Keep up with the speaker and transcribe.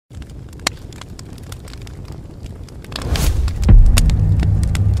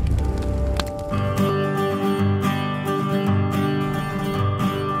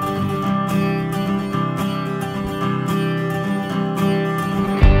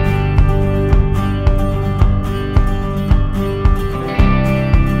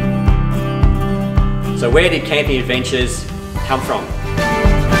where did Camping Adventures come from?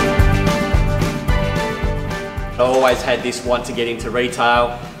 I always had this want to get into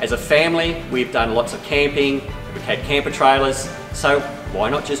retail. As a family, we've done lots of camping, we've had camper trailers, so why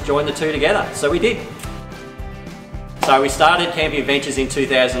not just join the two together? So we did. So we started Camping Adventures in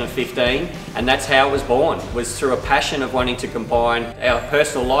 2015, and that's how it was born, was through a passion of wanting to combine our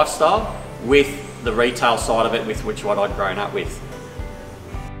personal lifestyle with the retail side of it, with which what I'd grown up with.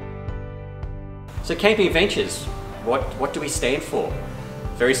 So Camping Adventures, what do we stand for?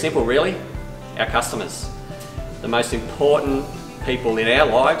 Very simple really, our customers. The most important people in our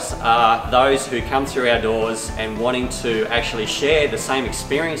lives are those who come through our doors and wanting to actually share the same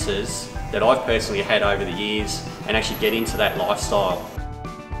experiences that I've personally had over the years and actually get into that lifestyle.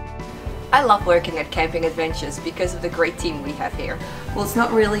 I love working at Camping Adventures because of the great team we have here. Well, it's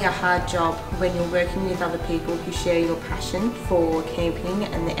not really a hard job when you're working with other people who share your passion for camping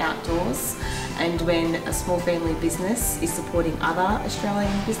and the outdoors, and when a small family business is supporting other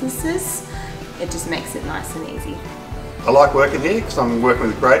Australian businesses, it just makes it nice and easy. I like working here because I'm working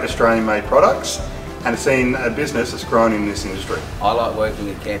with great Australian made products and seeing a business that's grown in this industry. I like working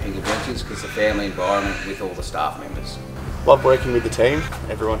at Camping Adventures because the family environment with all the staff members. Love working with the team.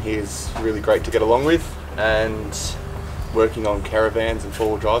 Everyone here is really great to get along with, and working on caravans and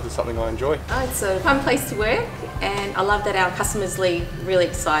four-wheel drives is something I enjoy. It's a fun place to work, and I love that our customers leave really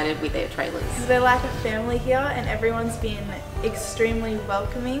excited with their trailers. We're like a family here and everyone's been extremely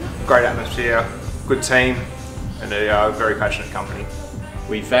welcoming. Great atmosphere, good team, and they are a very passionate company.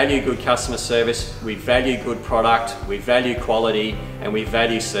 We value good customer service, we value good product, we value quality, and we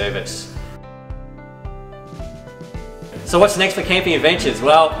value service. So what's next for Camping Adventures?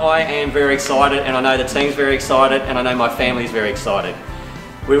 Well, I am very excited, and I know the team's very excited, and I know my family's very excited.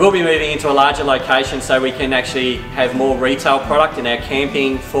 We will be moving into a larger location so we can actually have more retail product in our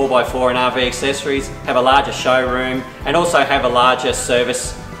camping, 4x4 and RV accessories, have a larger showroom, and also have a larger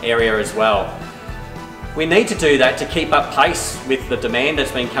service area as well. We need to do that to keep up pace with the demand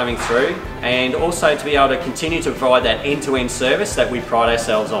that's been coming through, and also to be able to continue to provide that end-to-end service that we pride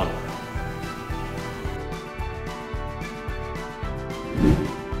ourselves on.